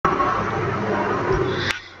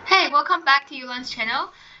back to Yulan's channel.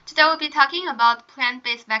 Today we'll be talking about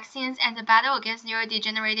plant-based vaccines and the battle against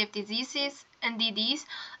neurodegenerative diseases, NDDs,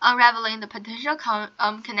 unraveling the potential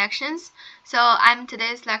connections. So I'm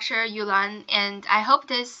today's lecturer Yulan, and I hope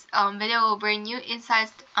this video will bring new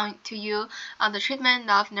insights to you on the treatment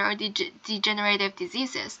of neurodegenerative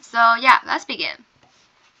diseases. So yeah, let's begin.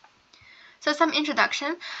 So some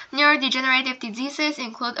introduction. Neurodegenerative diseases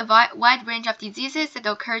include a wide range of diseases that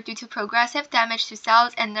occur due to progressive damage to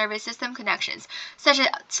cells and nervous system connections, such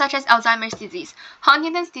as Alzheimer's disease,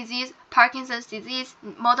 Huntington's disease, Parkinson's disease,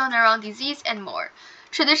 motor neuron disease, and more.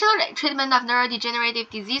 Traditional treatment of neurodegenerative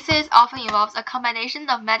diseases often involves a combination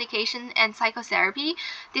of medication and psychotherapy.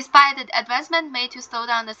 Despite the advancement made to slow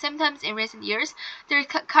down the symptoms in recent years, there is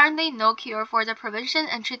currently no cure for the prevention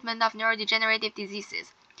and treatment of neurodegenerative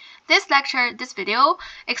diseases. This video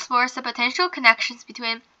explores the potential connections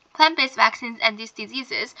between plant-based vaccines and these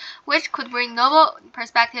diseases, which could bring novel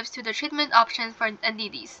perspectives to the treatment options for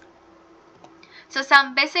NDDs. So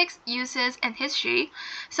some basics, uses, and history.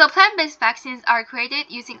 So plant-based vaccines are created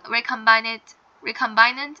using recombinant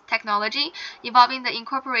technology, involving the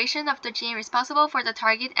incorporation of the gene responsible for the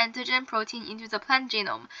target antigen protein into the plant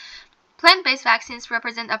genome. Plant-based vaccines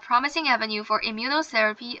represent a promising avenue for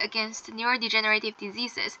immunotherapy against neurodegenerative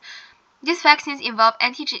diseases. These vaccines involve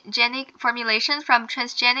antigenic formulations from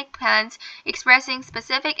transgenic plants expressing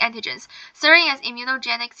specific antigens, serving as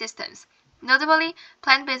immunogenic systems. Notably,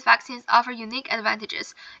 plant-based vaccines offer unique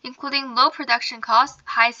advantages, including low production costs,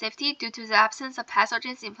 high safety due to the absence of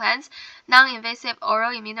pathogens in plants, non-invasive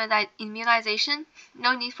oral immunization,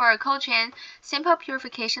 no need for a cold chain, simple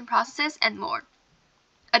purification processes, and more.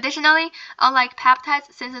 Additionally, unlike peptides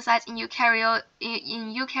synthesized in eukaryotic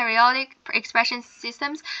expression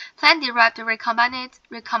systems, plant-derived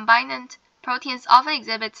recombinant proteins often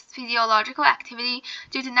exhibit physiological activity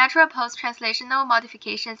due to natural post-translational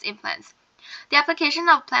modifications in plants. The application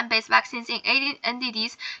of plant-based vaccines in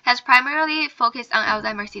NDDs has primarily focused on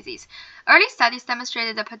Alzheimer's disease. Early studies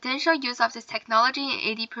demonstrated the potential use of this technology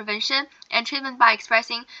in AD prevention and treatment by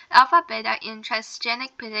expressing alpha-beta in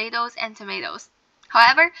transgenic potatoes and tomatoes.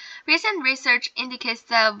 However, recent research indicates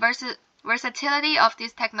the versatility of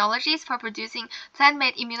these technologies for producing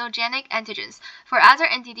plant-made immunogenic antigens for other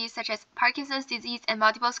NDDs such as Parkinson's disease and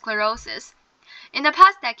multiple sclerosis. In the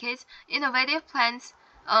past decades, innovative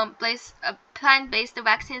plant-based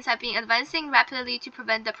vaccines have been advancing rapidly to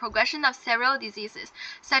prevent the progression of several diseases,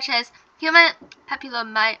 such as human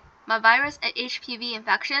papillomavirus HPV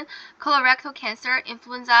infection, colorectal cancer,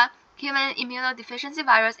 influenza, human immunodeficiency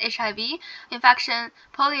virus HIV infection,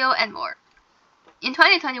 polio, and more. In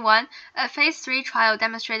 2021, a phase 3 trial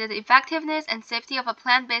demonstrated the effectiveness and safety of a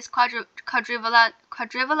plant-based quadrivalent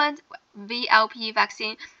VLP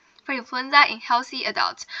vaccine for influenza in healthy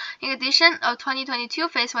adults. In addition, a 2022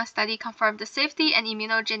 phase 1 study confirmed the safety and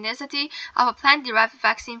immunogenicity of a plant-derived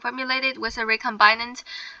vaccine formulated with a recombinant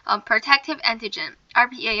protective antigen,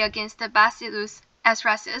 RPA, against the Bacillus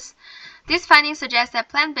anthracis. These findings suggest that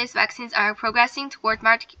plant-based vaccines are progressing toward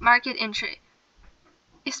market entry,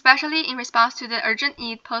 especially in response to the urgent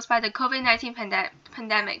need posed by the COVID-19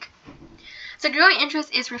 pandemic. The growing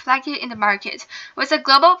interest is reflected in the market, with the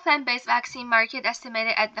global plant-based vaccine market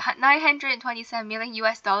estimated at $927 million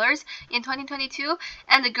in 2022,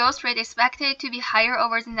 and the growth rate expected to be higher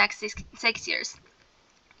over the next six years.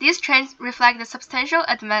 These trends reflect the substantial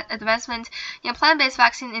advancement in plant-based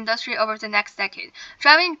vaccine industry over the next decade,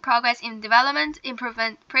 driving progress in development,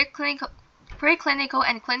 improvement, preclinical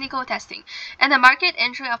and clinical testing, and the market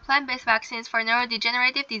entry of plant-based vaccines for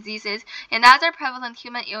neurodegenerative diseases and other prevalent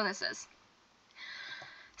human illnesses.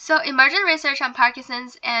 So, emergent research on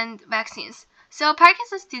Parkinson's and vaccines. So,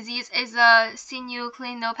 Parkinson's disease is a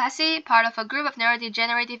synucleinopathy, part of a group of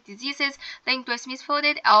neurodegenerative diseases linked with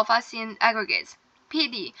misfolded alpha-syn aggregates.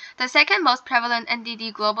 PD, the second most prevalent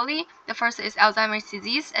NDD globally, the first is Alzheimer's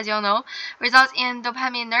disease, as you all know, results in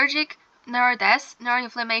dopaminergic neural death,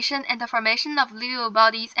 neuroinflammation, and the formation of Lewy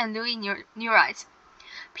bodies and Lewy neurites.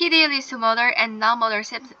 PD leads to motor and non-motor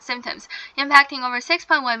symptoms, impacting over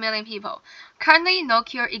 6.1 million people. Currently, no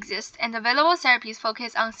cure exists, and available therapies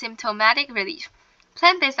focus on symptomatic relief.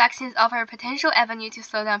 Plant-based vaccines offer a potential avenue to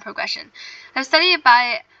slow down progression. A study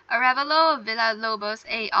by Arevalo Villalobos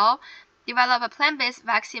et al. Developed a plant-based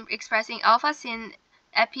vaccine expressing alpha-syn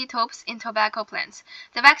epitopes in tobacco plants.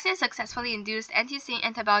 The vaccine successfully induced anti-syn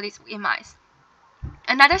antibodies in mice.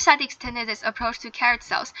 Another study extended this approach to carrot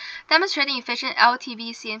cells, demonstrating efficient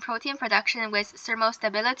LTB-syn protein production with thermal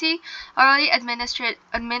stability. Orally administered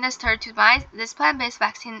to mice, this plant-based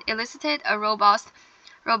vaccine elicited a robust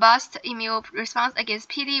robust immune response against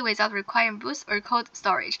PD without requiring boost or cold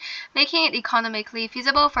storage, making it economically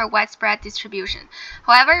feasible for widespread distribution.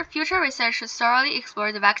 However, future research should thoroughly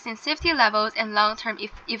explore the vaccine's safety levels and long-term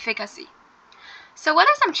efficacy. So what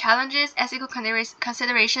are some challenges, ethical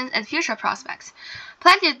considerations, and future prospects?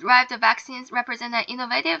 Plant-derived vaccines represent an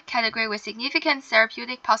innovative category with significant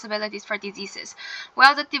therapeutic possibilities for diseases.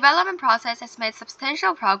 While the development process has made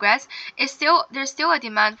substantial progress, there's still a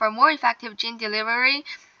demand for more effective gene delivery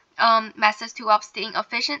methods to obtain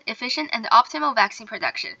efficient, and optimal vaccine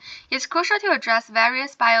production. It's crucial to address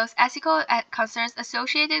various bioethical concerns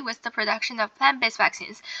associated with the production of plant-based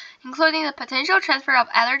vaccines, including the potential transfer of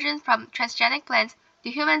allergens from transgenic plants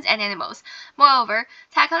to humans and animals. Moreover,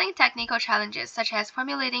 tackling technical challenges such as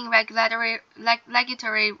formulating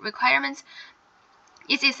regulatory requirements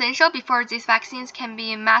is essential before these vaccines can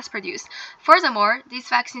be mass-produced. Furthermore, these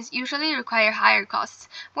vaccines usually require higher costs,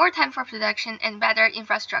 more time for production, and better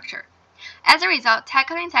infrastructure. As a result,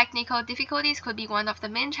 tackling technical difficulties could be one of the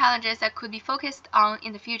main challenges that could be focused on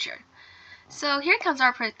in the future. So here comes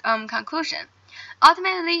our conclusion.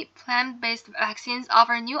 Ultimately, plant-based vaccines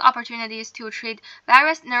offer new opportunities to treat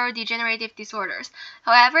various neurodegenerative disorders.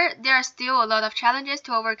 However, there are still a lot of challenges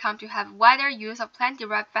to overcome to have wider use of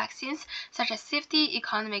plant-derived vaccines, such as safety,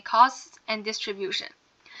 economic costs, and distribution.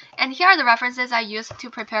 And here are the references I used to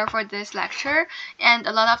prepare for this lecture, and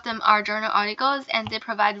a lot of them are journal articles, and they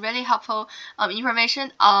provide really helpful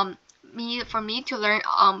information for me to learn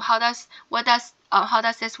how does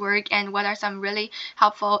this work, and what are some really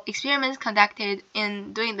helpful experiments conducted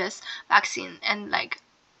in doing this vaccine, and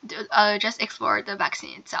just explore the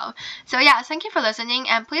vaccine itself. So yeah, thank you for listening,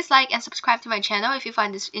 and please like and subscribe to my channel if you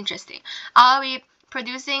find this interesting. I'll be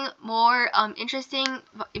producing more interesting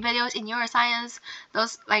videos in neuroscience,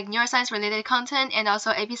 those like neuroscience related content, and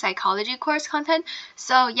also AP psychology course content.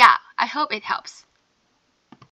 So yeah, I hope it helps.